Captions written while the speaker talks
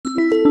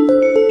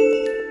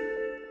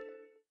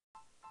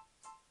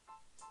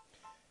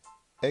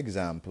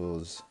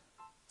Examples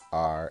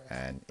are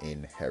an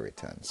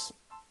inheritance.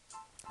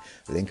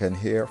 Lincoln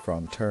here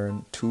from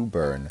Turn to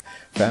Burn,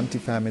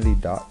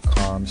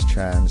 FamilyFamily.com's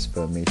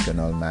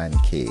transformational man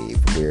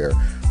cave, where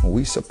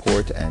we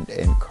support and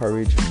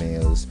encourage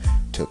males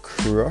to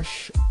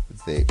crush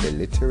the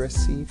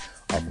illiteracy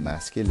of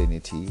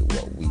masculinity,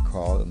 what we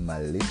call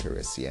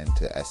maliteracy, and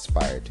to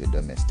aspire to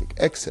domestic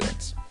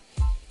excellence.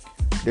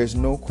 There's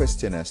no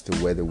question as to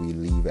whether we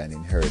leave an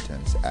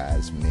inheritance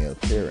as male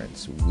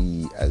parents.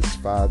 We, as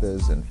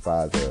fathers and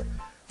father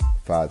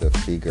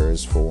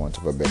figures, for want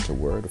of a better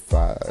word,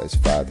 as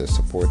father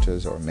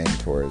supporters or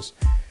mentors,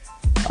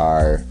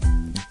 are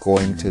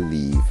going to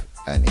leave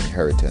an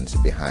inheritance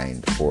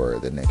behind for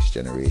the next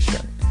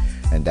generation.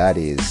 And that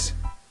is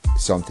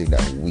something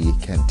that we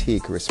can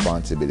take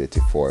responsibility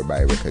for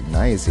by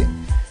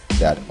recognizing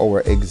that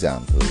our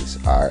examples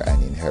are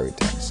an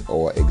inheritance.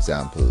 Our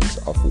examples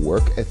of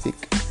work ethic,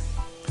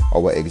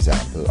 our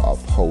example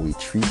of how we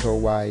treat our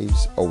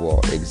wives, our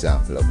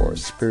example of our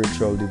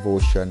spiritual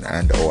devotion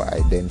and our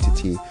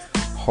identity,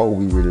 how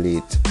we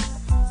relate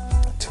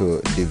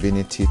to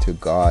divinity, to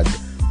God,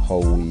 how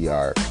we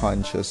are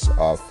conscious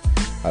of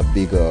a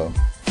bigger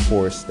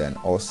force than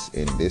us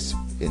in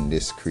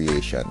this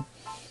creation,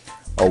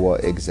 our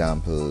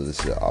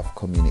examples of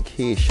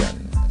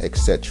communication,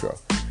 etc.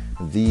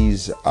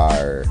 These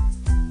are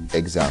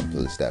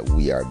examples that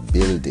we are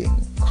building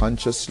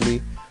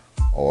consciously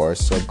or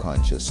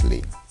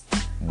subconsciously.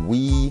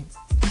 We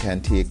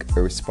can take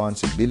a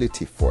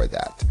responsibility for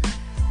that.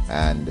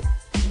 And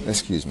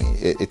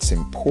it's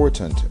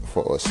important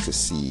for us to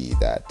see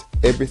that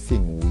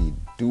everything we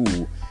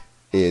do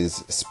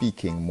is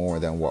speaking more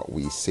than what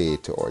we say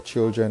to our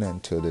children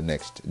and to the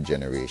next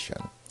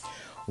generation.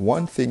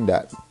 One thing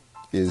that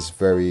is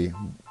very,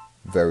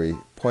 very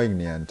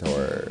poignant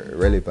or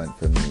relevant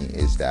for me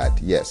is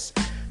that, yes,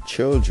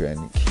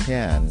 children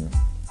can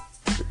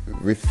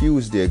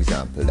refuse the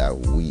example that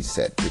we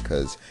set,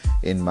 because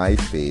in my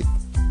faith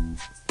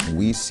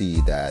we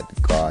see that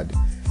God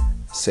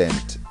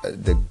sent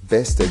the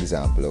best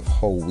example of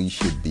how we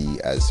should be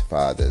as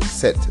fathers,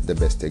 set the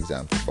best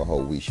example for how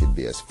we should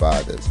be as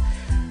fathers,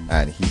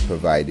 and he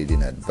provided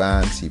in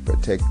advance, he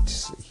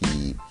protects,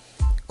 he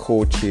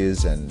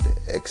coaches, and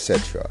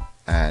etc.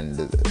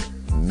 And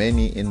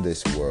many in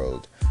this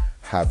world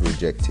have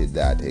rejected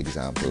that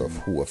example of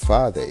who a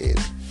father is.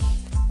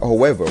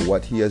 However,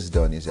 what he has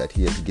done is that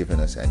he has given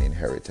us an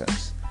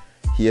inheritance.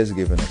 He has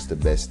given us the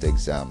best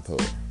example.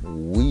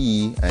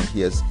 And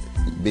he has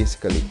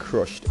basically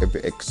crushed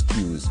every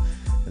excuse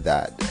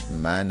that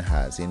man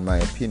has, in my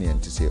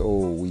opinion, to say,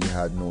 oh, we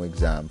had no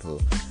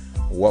example.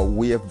 What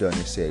we have done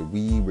is say,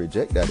 we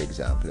reject that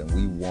example and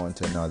we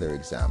want another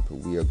example.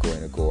 We are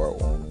going to go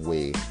our own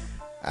way.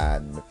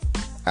 And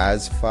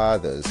as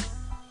fathers,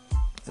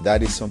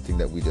 that is something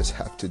that we just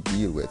have to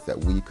deal with, that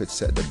we could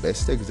set the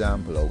best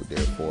example out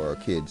there for our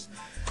kids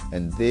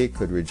and they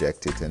could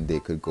reject it and they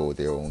could go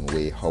their own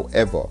way.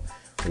 However,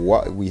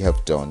 what we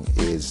have done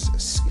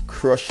is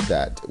crush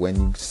that. When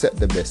you set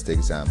the best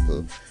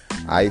example,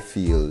 I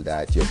feel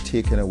that you've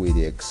taken away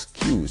the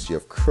excuse.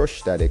 You've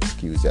crushed that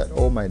excuse that,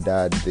 oh, my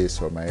dad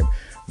this, or my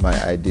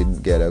I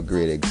didn't get a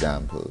great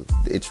example.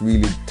 It's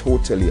really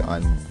totally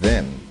on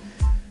them.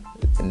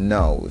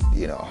 No,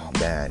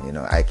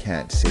 I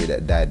can't say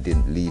that dad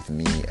didn't leave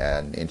me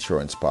an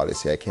insurance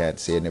policy. I can't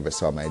say I never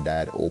saw my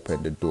dad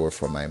open the door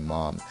for my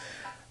mom.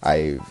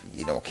 I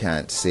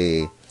can't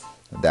say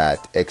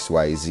that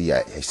XYZ,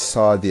 I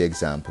saw the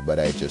example, but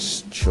I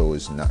just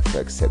chose not to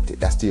accept it.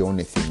 That's the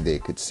only thing they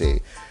could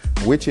say,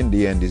 which in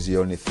the end is the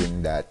only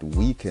thing that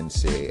we can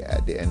say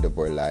at the end of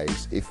our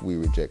lives if we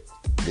reject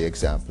the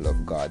example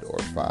of God or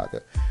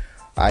Father.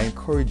 I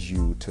encourage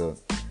you to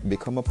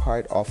become a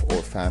part of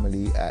our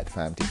family at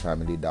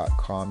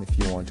FamilyFamily.com if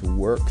you want to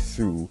work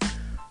through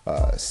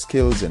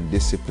skills and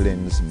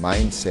disciplines,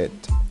 mindset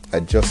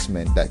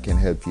adjustment that can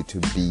help you to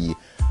be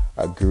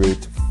a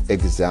great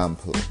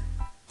example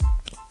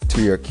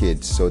to your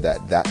kids, so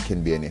that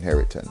can be an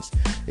inheritance.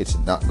 It's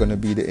not going to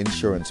be the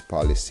insurance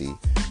policy.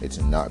 It's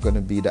not going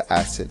to be the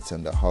assets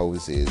and the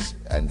houses,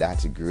 and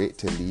that's great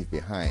to leave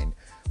behind.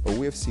 But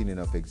we've seen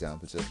enough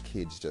examples of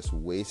kids just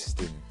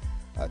wasting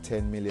a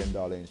 $10 million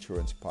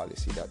insurance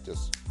policy that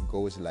just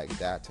goes like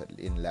that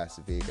in Las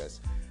Vegas,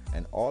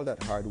 and all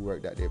that hard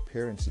work that their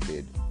parents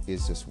did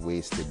is just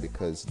wasted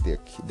because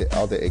the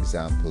other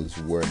examples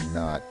were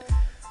not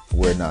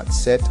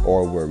set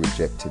or were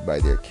rejected by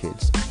their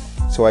kids.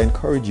 So I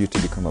encourage you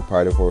to become a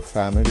part of our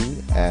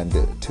family and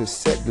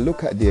to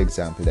look at the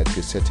example that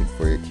you're setting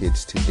for your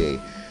kids today.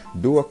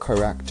 Do a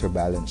character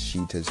balance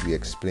sheet, as we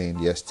explained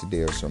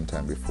yesterday or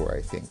sometime before,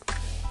 I think.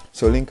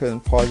 So Lincoln,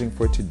 pausing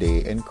for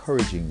today,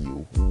 encouraging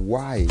you,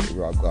 why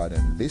rob God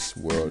in this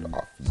world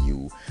of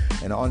you?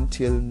 And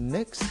until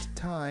next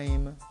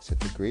time,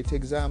 set a great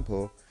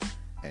example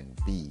and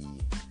be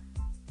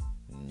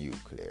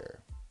nuclear.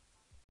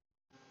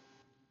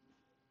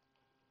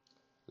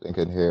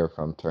 Lincoln here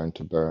from Turn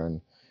to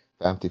Burn,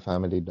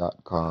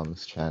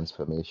 FamilyFamily.com's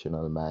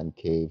transformational man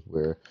cave,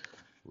 where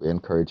we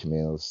encourage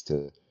males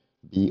to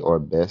be our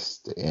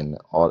best in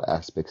all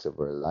aspects of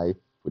our life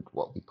with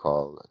what we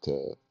call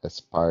to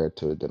aspire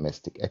to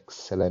domestic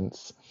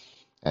excellence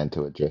and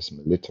to address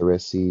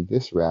literacy.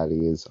 This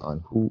rally is on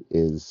who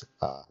is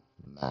a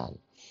man.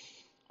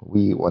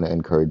 We want to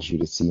encourage you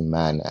to see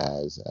MAN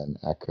as an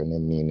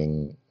acronym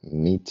meaning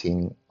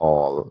meeting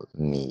all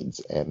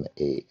needs,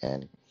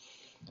 MAN.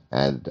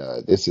 And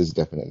this is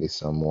definitely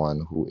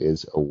someone who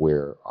is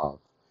aware of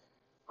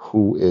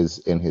who is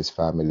in his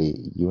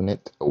family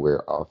unit,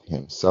 aware of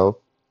himself,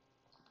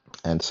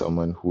 and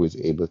someone who is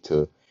able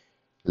to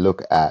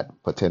look at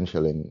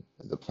potential in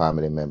the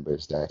family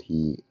members that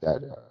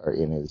are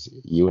in his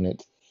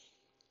unit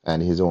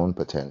and his own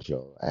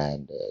potential,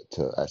 and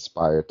to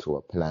aspire to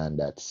a plan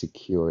that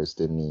secures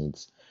the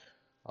needs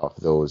of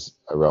those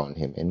around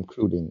him,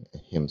 including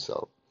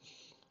himself.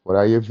 What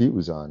are your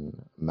views on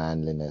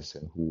manliness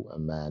and who a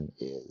man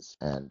is?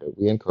 And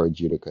we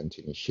encourage you to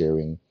continue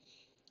sharing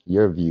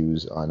your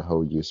views on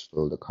how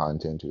useful the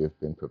content we've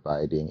been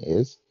providing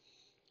is.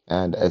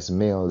 And as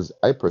males,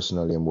 I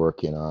personally am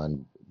working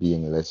on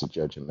being less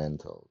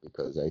judgmental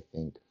because I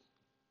think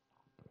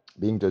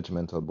being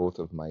judgmental both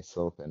of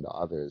myself and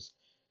others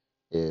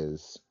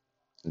is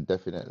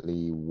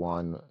definitely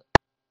one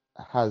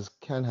has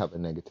can have a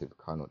negative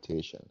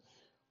connotation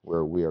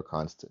where we are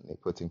constantly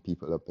putting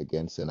people up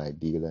against an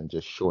ideal and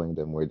just showing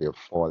them where they're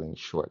falling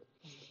short.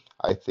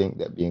 I think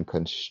that being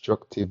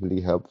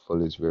constructively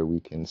helpful is where we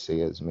can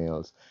say as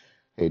males,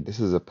 hey, this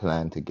is a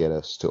plan to get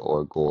us to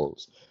our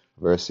goals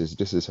versus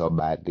this is how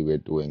badly we're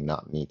doing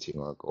not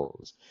meeting our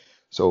goals.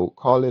 So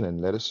call in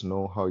and let us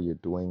know how you're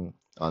doing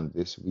on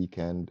this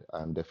weekend.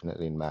 I'm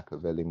definitely in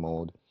Machiavelli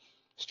mode,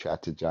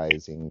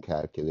 strategizing,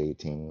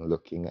 calculating,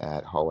 looking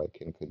at how I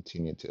can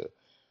continue to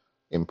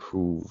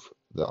improve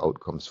the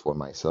outcomes for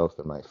myself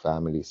and my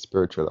family,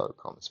 spiritual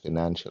outcomes,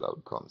 financial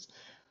outcomes,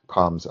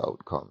 comms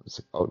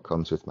outcomes,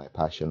 outcomes with my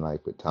passion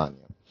life with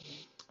Tanya,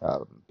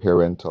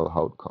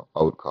 parental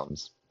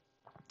outcomes,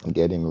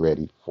 getting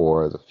ready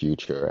for the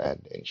future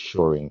and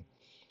ensuring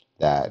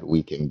that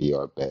we can be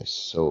our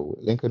best. So,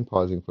 Lincoln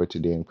pausing for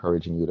today,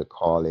 encouraging you to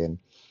call in,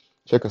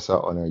 check us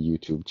out on our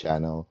YouTube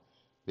channel,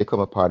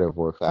 become a part of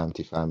our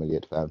Family family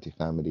at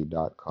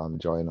family.com,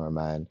 join our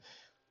man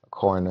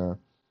corner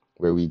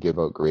where we give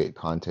out great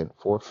content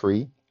for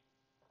free.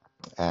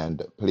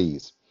 And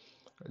please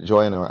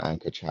join our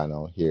Anchor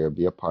channel here.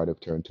 Be a part of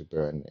Turn to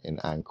Burn in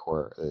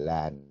Anchor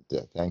Land.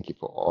 Thank you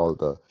for all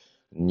the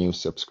new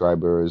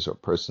subscribers or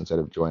persons that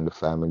have joined the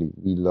family.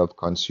 We love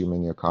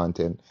consuming your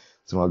content.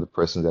 Some of the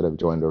persons that have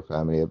joined our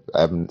family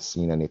haven't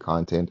seen any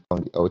content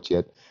out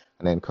yet,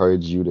 and I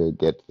encourage you to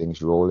get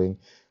things rolling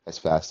as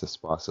fast as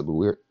possible.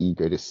 We're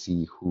eager to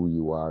see who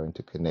you are and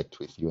to connect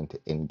with you and to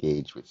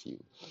engage with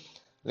you.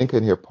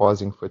 Lincoln here,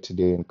 pausing for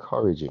today,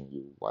 encouraging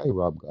you. Why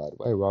rob God?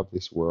 Why rob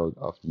this world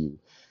of you?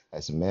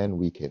 As men,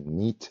 we can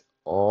meet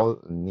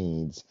all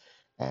needs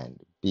and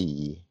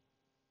be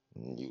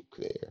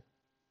nuclear.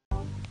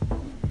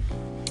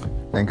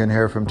 Lincoln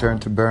here from Turn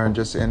to Burn,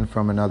 just in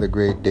from another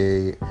great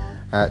day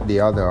at the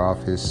other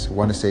office.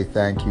 Want to say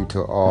thank you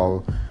to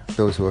all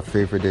those who have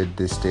favorited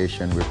this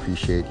station. We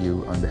appreciate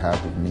you on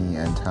behalf of me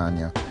and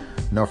Tanya.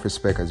 Enough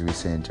respect, as we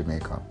say in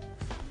Jamaica.